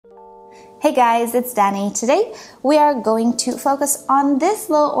Hey guys, it's Danny. Today we are going to focus on this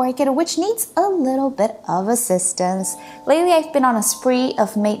little orchid which needs a little bit of assistance. Lately I've been on a spree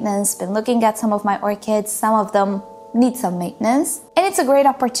of maintenance, been looking at some of my orchids, some of them need some maintenance, and it's a great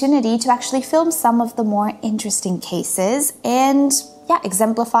opportunity to actually film some of the more interesting cases and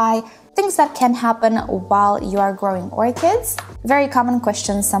exemplify things that can happen while you are growing orchids, very common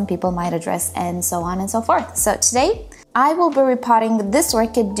questions some people might address, and so on and so forth. So today I will be repotting this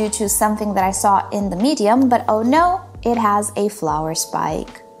orchid due to something that I saw in the medium, but oh no, it has a flower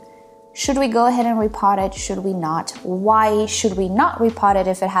spike. Should we go ahead and repot it? Should we not? Why should we not repot it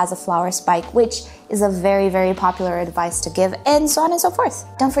if it has a flower spike, which is a very, very popular advice to give, and so on and so forth.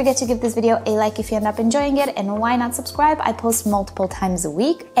 Don't forget to give this video a like if you end up enjoying it, and why not subscribe? I post multiple times a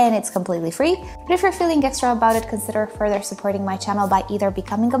week and it's completely free. But if you're feeling extra about it, consider further supporting my channel by either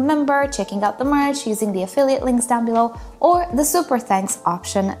becoming a member, checking out the merch, using the affiliate links down below, or the super thanks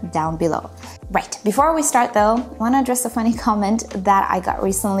option down below. Right, before we start though, I want to address a funny comment that I got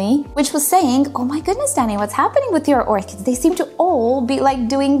recently, which was saying, oh my goodness, Danny, what's happening with your orchids? They seem to all be like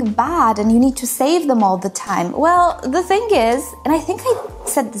doing bad and you need to save them all the time. Well, the thing is, and I think I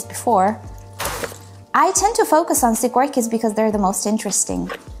said this before, I tend to focus on sick orchids because they're the most interesting.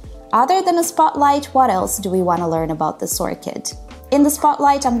 Other than a spotlight, what else do we want to learn about this orchid? In the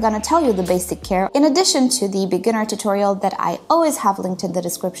spotlight, I'm going to tell you the basic care, in addition to the beginner tutorial that I always have linked in the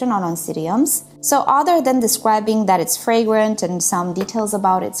description on Oncidiums. So other than describing that it's fragrant and some details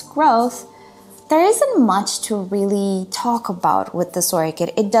about its growth, there isn't much to really talk about with this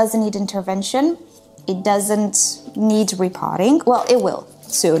orchid. It doesn't need intervention. It doesn't need repotting. Well, it will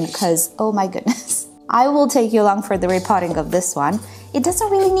soon because, oh my goodness, I will take you along for the repotting of this one. It doesn't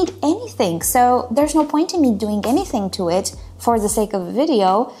really need anything, so there's no point in me doing anything to it for the sake of a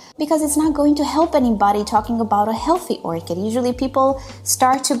video because it's not going to help anybody talking about a healthy orchid. Usually people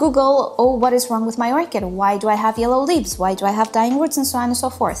start to Google, oh, what is wrong with my orchid? Why do I have yellow leaves? Why do I have dying roots? And so on and so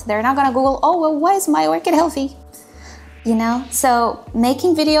forth. They're not gonna Google, oh, well, why is my orchid healthy? You know, so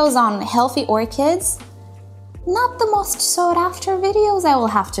making videos on healthy orchids, not the most sought after videos, I will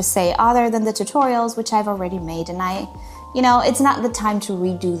have to say, other than the tutorials, which I've already made, and you know, it's not the time to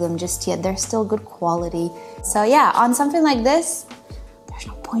redo them just yet. They're still good quality. So yeah, on something like this, there's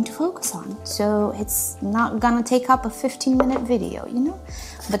no point to focus on. So it's not gonna take up a 15-minute video, you know?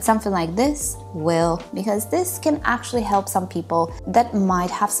 But something like this will, because this can actually help some people that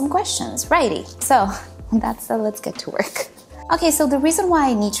might have some questions. Righty, so let's get to work. Okay, so the reason why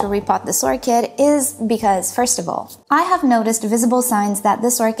I need to repot this orchid is because, first of all, I have noticed visible signs that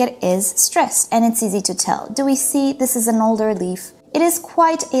this orchid is stressed, and it's easy to tell. Do we see this is an older leaf? It is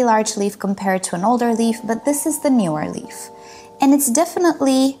quite a large leaf compared to an older leaf, but this is the newer leaf. And it's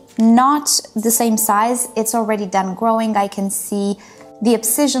definitely not the same size. It's already done growing. I can see the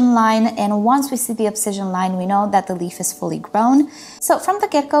abscission line, and once we see the abscission line, we know that the leaf is fully grown. So from the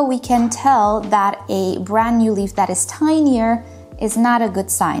get-go, we can tell that a brand new leaf that is tinier is not a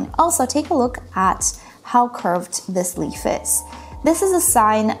good sign. Also, take a look at how curved this leaf is. This is a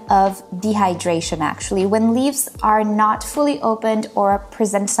sign of dehydration, actually. When leaves are not fully opened or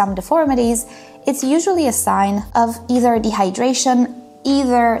present some deformities, it's usually a sign of either dehydration,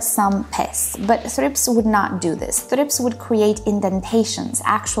 either some pests, but thrips would not do this. Thrips would create indentations,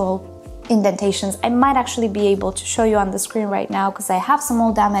 actual indentations. I might actually be able to show you on the screen right now because I have some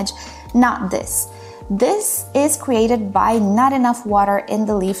mold damage, not this. This is created by not enough water in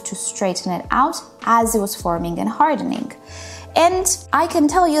the leaf to straighten it out as it was forming and hardening. And I can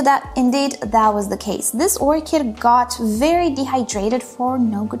tell you that indeed that was the case. This orchid got very dehydrated for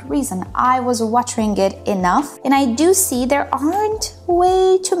no good reason. I was watering it enough, and I do see there aren't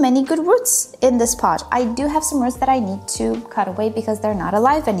way too many good roots in this pot. I do have some roots that I need to cut away because they're not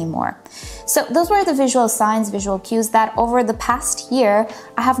alive anymore. So those were the visual signs, visual cues that over the past year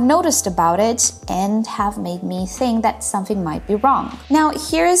I have noticed about it and have made me think that something might be wrong. Now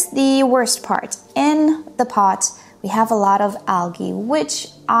here's the worst part. In the pot, we have a lot of algae, which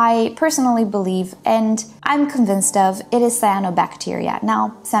I personally believe and I'm convinced of it is cyanobacteria.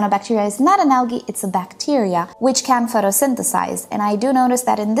 Now, cyanobacteria is not an algae, it's a bacteria which can photosynthesize. And I do notice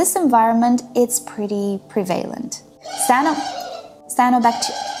that in this environment, it's pretty prevalent.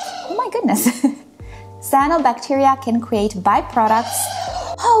 Cyanobacteria, oh my goodness. Cyanobacteria can create byproducts.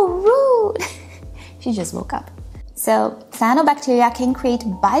 Oh, rude. She just woke up. So cyanobacteria can create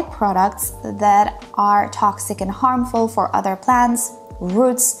byproducts that are toxic and harmful for other plants,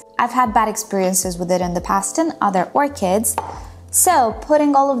 roots. I've had bad experiences with it in the past in other orchids. So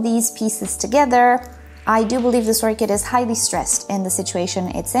putting all of these pieces together, I do believe this orchid is highly stressed in the situation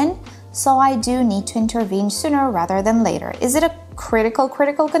it's in. So I do need to intervene sooner rather than later. Is it a critical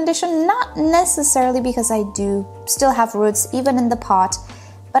condition, not necessarily, because I do still have roots even in the pot,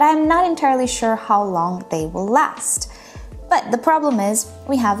 but I'm not entirely sure how long they will last. But the problem is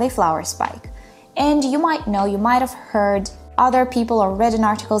we have a flower spike. And you might know, you might have heard other people or read in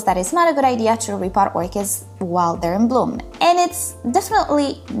articles that it's not a good idea to repot orchids while they're in bloom. And it's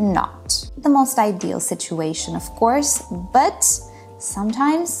definitely not the most ideal situation, of course, but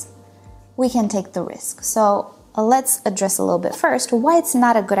sometimes we can take the risk. So let's address a little bit first why it's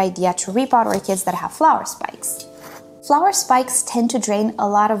not a good idea to repot orchids that have flower spikes. Flower spikes tend to drain a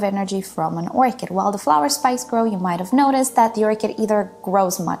lot of energy from an orchid. While the flower spikes grow, you might have noticed that the orchid either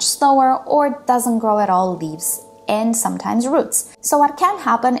grows much slower or doesn't grow at all leaves and sometimes roots. So what can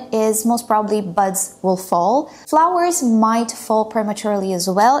happen is most probably buds will fall. Flowers might fall prematurely as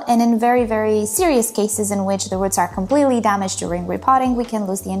well, and in very serious cases in which the roots are completely damaged during repotting, we can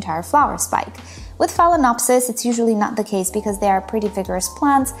lose the entire flower spike. With Phalaenopsis, it's usually not the case because they are pretty vigorous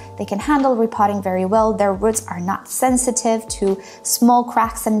plants. They can handle repotting very well. Their roots are not sensitive to small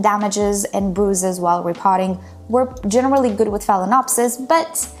cracks and damages and bruises while repotting. We're generally good with Phalaenopsis,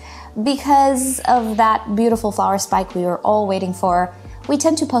 but because of that beautiful flower spike we were all waiting for, we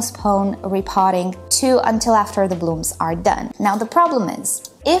tend to postpone repotting until after the blooms are done. Now the problem is,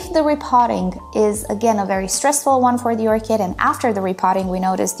 if the repotting is again a very stressful one for the orchid, and after the repotting we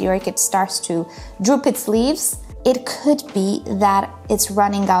notice the orchid starts to droop its leaves, it could be that it's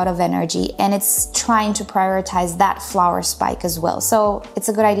running out of energy and it's trying to prioritize that flower spike as well. So it's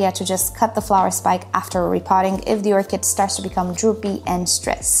a good idea to just cut the flower spike after repotting if the orchid starts to become droopy and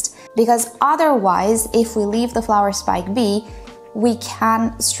stressed. Because otherwise, if we leave the flower spike be, we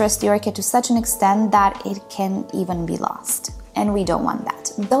can stress the orchid to such an extent that it can even be lost. And we don't want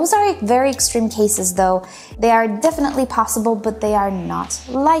that. Those are very extreme cases though. They are definitely possible, but they are not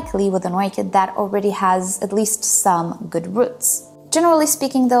likely with an orchid that already has at least some good roots. Generally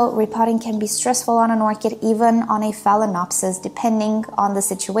speaking though, repotting can be stressful on an orchid, even on a Phalaenopsis, depending on the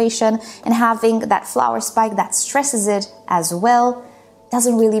situation, and having that flower spike that stresses it as well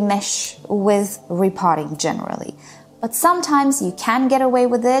doesn't really mesh with repotting generally. But sometimes you can get away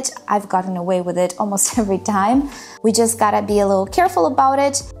with it. I've gotten away with it almost every time. We just gotta be a little careful about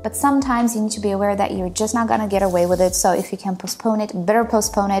it. But sometimes you need to be aware that you're just not gonna get away with it. So if you can postpone it, better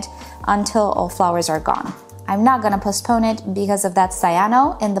postpone it until all flowers are gone. I'm not gonna postpone it because of that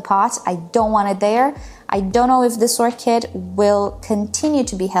cyano in the pot. I don't want it there. I don't know if this orchid will continue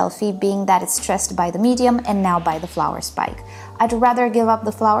to be healthy, being that it's stressed by the medium and now by the flower spike. I'd rather give up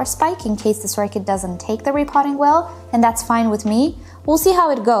the flower spike in case this orchid doesn't take the repotting well, and that's fine with me. We'll see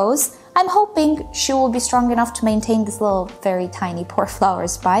how it goes. I'm hoping she will be strong enough to maintain this little, very tiny, poor flower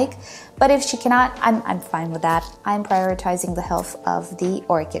spike. But if she cannot, I'm fine with that. I'm prioritizing the health of the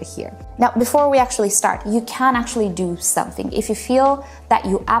orchid here. Now, before we actually start, you can actually do something. If you feel that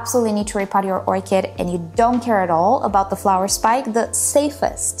you absolutely need to repot your orchid and you don't care at all about the flower spike, the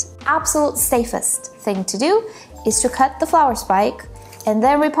safest, absolute safest thing to do is to cut the flower spike and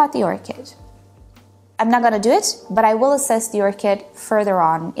then repot the orchid. I'm not gonna do it, but I will assess the orchid further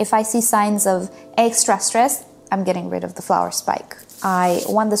on. If I see signs of extra stress, I'm getting rid of the flower spike. I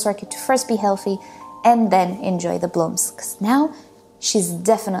want this orchid to first be healthy and then enjoy the blooms, because now she's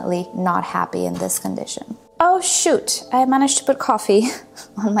definitely not happy in this condition. Oh shoot, I managed to put coffee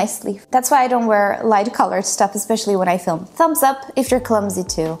on my sleeve. That's why I don't wear light colored stuff, especially when I film. Thumbs up if you're clumsy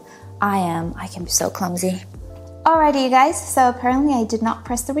too. I can be so clumsy. Alrighty you guys, so apparently I did not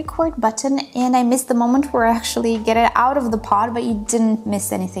press the record button and I missed the moment where I actually get it out of the pot, but you didn't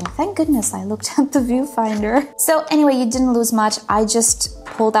miss anything. Thank goodness I looked at the viewfinder. So anyway, you didn't lose much. I just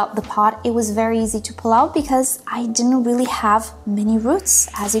pulled out the pot. It was very easy to pull out because I didn't really have many roots.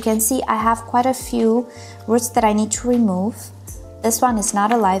 As you can see, I have quite a few roots that I need to remove. This one is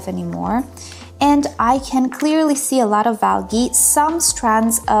not alive anymore. And I can clearly see a lot of algae, some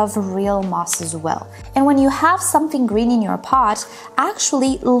strands of real moss as well. And when you have something green in your pot,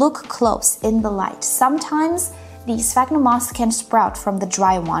 actually look close in the light. Sometimes the sphagnum moss can sprout from the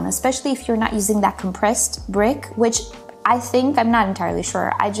dry one, especially if you're not using that compressed brick, which I think, I'm not entirely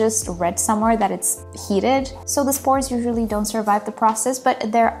sure, I just read somewhere that it's heated. So the spores usually don't survive the process,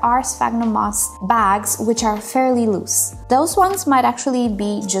 but there are sphagnum moss bags which are fairly loose. Those ones might actually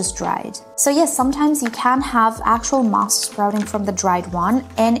be just dried. So yes, sometimes you can have actual moss sprouting from the dried one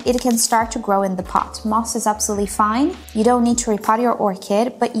and it can start to grow in the pot. Moss is absolutely fine. You don't need to repot your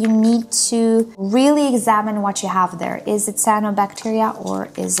orchid, but you need to really examine what you have there. Is it cyanobacteria or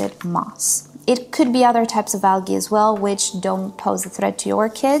is it moss? It could be other types of algae as well, which don't pose a threat to your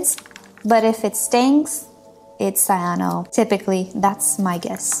orchids. But if it stinks, it's cyano. Typically, that's my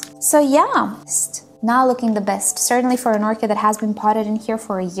guess. So yeah, just Not looking the best. Certainly for an orchid that has been potted in here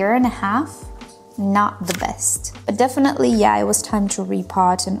for a year and a half, not the best. But definitely, yeah, it was time to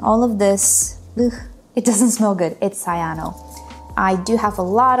repot, and all of this, ugh, it doesn't smell good. It's cyano. I do have a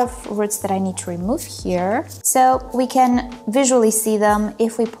lot of roots that I need to remove here. So we can visually see them.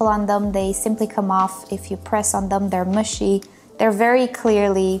 If we pull on them, they simply come off. If you press on them, they're mushy. They're very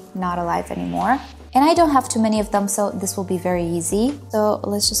clearly not alive anymore. And I don't have too many of them, so this will be very easy. So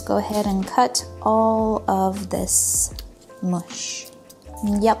let's just go ahead and cut all of this mush.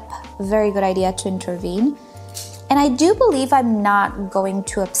 Yep, very good idea to intervene. And I do believe I'm not going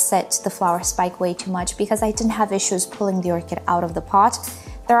to upset the flower spike way too much because I didn't have issues pulling the orchid out of the pot.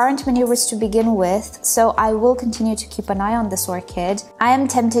 There aren't many roots to begin with, so I will continue to keep an eye on this orchid. I am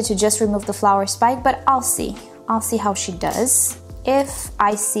tempted to just remove the flower spike, but I'll see. I'll see how she does. If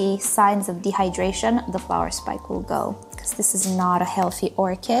I see signs of dehydration, the flower spike will go, because this is not a healthy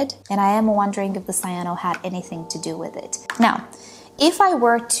orchid, and I am wondering if the cyano had anything to do with it. Now, if I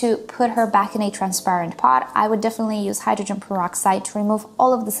were to put her back in a transparent pot, I would definitely use hydrogen peroxide to remove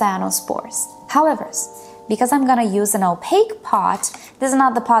all of the cyanospores. However, because I'm gonna use an opaque pot, this is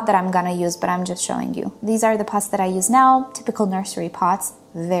not the pot that I'm gonna use, but I'm just showing you. These are the pots that I use now, typical nursery pots,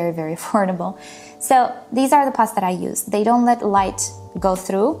 very, very affordable. So these are the pots that I use. They don't let light go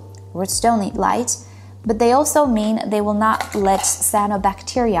through, roots don't need light, but they also mean they will not let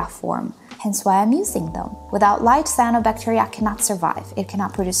cyanobacteria form, hence why I'm using them. Without light, cyanobacteria cannot survive. It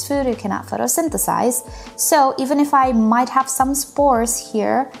cannot produce food, it cannot photosynthesize. So even if I might have some spores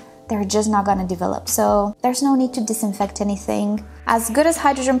here, they're just not gonna develop. So there's no need to disinfect anything. As good as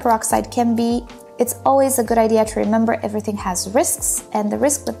hydrogen peroxide can be, it's always a good idea to remember everything has risks, and the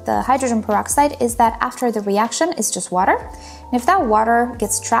risk with the hydrogen peroxide is that after the reaction is just water, and if that water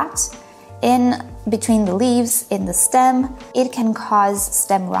gets trapped in between the leaves, in the stem, it can cause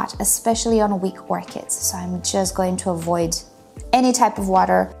stem rot, especially on weak orchids. So I'm just going to avoid any type of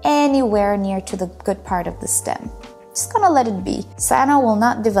water anywhere near to the good part of the stem. Just gonna let it be. Cyano will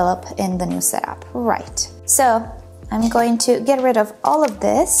not develop in the new setup. Right. So I'm going to get rid of all of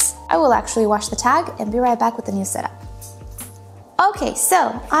this. I will actually wash the tag and be right back with the new setup. Okay,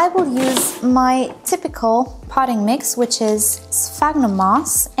 so I will use my typical potting mix, which is sphagnum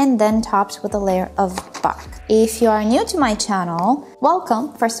moss and then topped with a layer of bark. If you are new to my channel,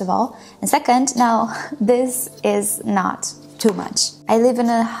 welcome, first of all. And second, now this is not too much. I live in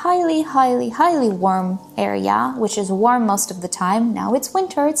a highly warm area, which is warm most of the time. Now it's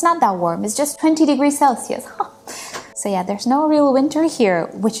winter, it's not that warm, it's just 20 degrees Celsius. So yeah, there's no real winter here,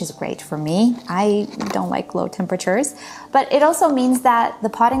 which is great for me. I don't like low temperatures, but it also means that the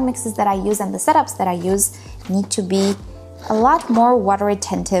potting mixes that I use and the setups that I use need to be a lot more water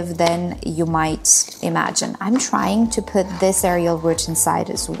retentive than you might imagine. I'm trying to put this aerial root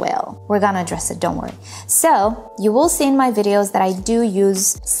inside as well. We're gonna address it, don't worry. So you will see in my videos that I do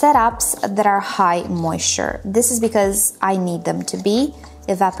use setups that are high moisture. This is because I need them to be.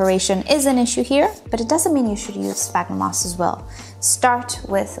 Evaporation is an issue here, but it doesn't mean you should use sphagnum moss as well. Start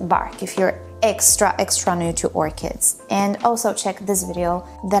with bark if you're extra new to orchids. And also check this video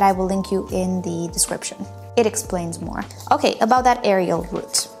that I will link you in the description. It explains more. Okay, about that aerial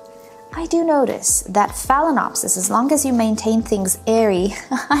root. I do notice that Phalaenopsis, as long as you maintain things airy,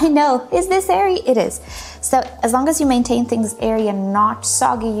 I know, is this airy? It is. So as long as you maintain things airy and not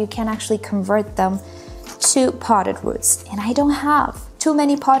soggy, you can actually convert them to potted roots. And I don't have too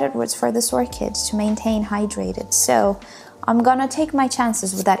many potted roots for this orchid to maintain hydrated. So I'm gonna take my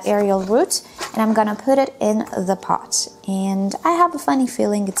chances with that aerial root and I'm gonna put it in the pot. And I have a funny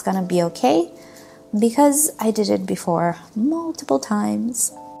feeling it's gonna be okay because I did it before multiple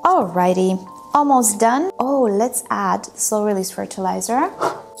times. Alrighty, almost done. Oh, let's add slow release fertilizer.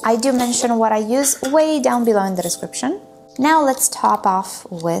 I do mention what I use way down below in the description. Now let's top off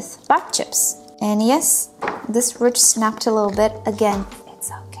with bark chips. And yes, this root snapped a little bit. Again,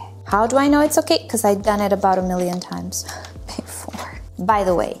 it's okay. How do I know it's okay? Because I've done it about 1,000,000 times before. By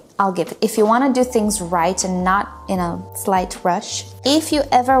the way, I'll give it. If you want to do things right and not in a slight rush, if you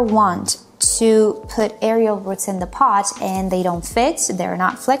ever want to put aerial roots in the pot and they don't fit, they're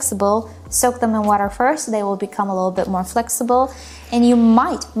not flexible, soak them in water first. They will become a little bit more flexible. And you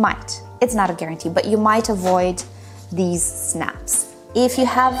might, it's not a guarantee, but you might avoid these snaps. If you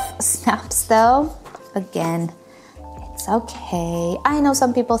have snaps though, again, it's okay. I know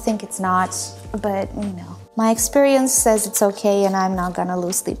some people think it's not, but you know, my experience says it's okay and I'm not gonna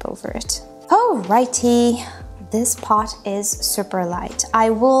lose sleep over it. Alrighty, this pot is super light. I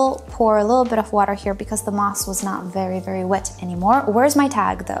will pour a little bit of water here because the moss was not very wet anymore. Where's my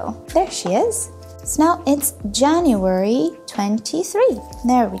tag though? There she is. So now it's January 23.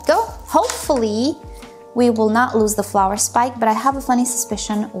 There we go. Hopefully we will not lose the flower spike, but I have a funny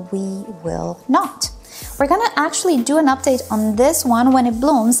suspicion we will not. We're gonna actually do an update on this one when it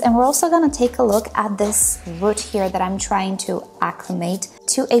blooms, and we're also gonna take a look at this root here that I'm trying to acclimate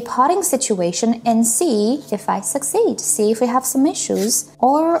to a potting situation and see if I succeed, see if we have some issues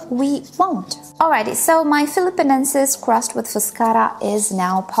or we won't. Alrighty, so my Phalaenopsis crossed with Philiscat is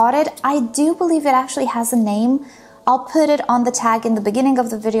now potted. I do believe it actually has a name. I'll put it on the tag in the beginning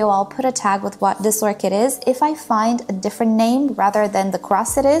of the video. I'll put a tag with what this orchid is. If I find a different name rather than the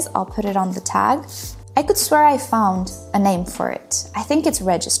cross it is, I'll put it on the tag. I could swear I found a name for it. I think it's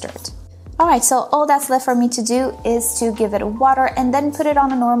registered. Alright, so all that's left for me to do is to give it water and then put it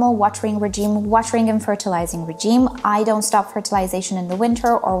on a normal watering and fertilizing regime. I don't stop fertilization in the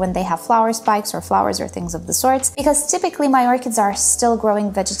winter or when they have flower spikes or flowers or things of the sorts, because typically my orchids are still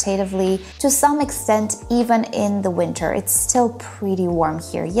growing vegetatively to some extent even in the winter. It's still pretty warm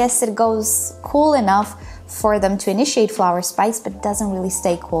here. Yes, it goes cool enough for them to initiate flower spikes, but it doesn't really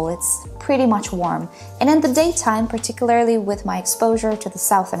stay cool. It's pretty much warm. And in the daytime, particularly with my exposure to the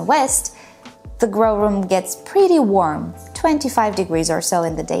south and west, the grow room gets pretty warm, 25 degrees or so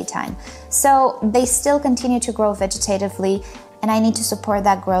in the daytime. So they still continue to grow vegetatively, and I need to support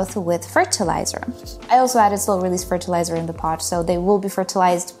that growth with fertilizer. I also added slow release fertilizer in the pot, so they will be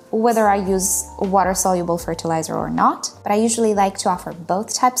fertilized whether I use water-soluble fertilizer or not. But I usually like to offer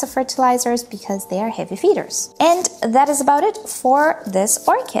both types of fertilizers because they are heavy feeders. And that is about it for this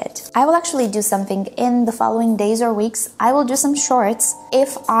orchid. I will actually do something in the following days or weeks. I will do some shorts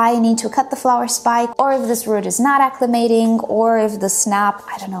if I need to cut the flower spike, or if this root is not acclimating, or if the snap,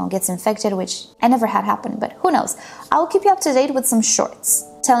 I don't know, gets infected, which I never had happen, but who knows. I'll keep you up to date with some shorts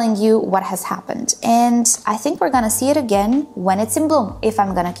telling you what has happened, and I think we're gonna see it again when it's in bloom, if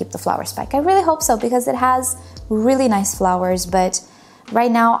I'm gonna keep the flower spike. I really hope so, because it has really nice flowers, but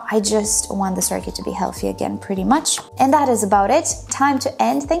right now I just want this orchid to be healthy again, pretty much. And that is about it. Time to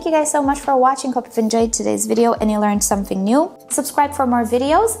end. Thank you guys so much for watching. Hope you've enjoyed today's video and you learned something new. Subscribe for more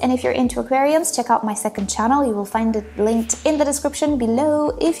videos, and if you're into aquariums, check out my second channel. You will find it linked in the description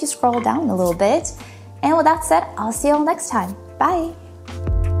below if you scroll down a little bit. And with that said, I'll see you all next time. Bye!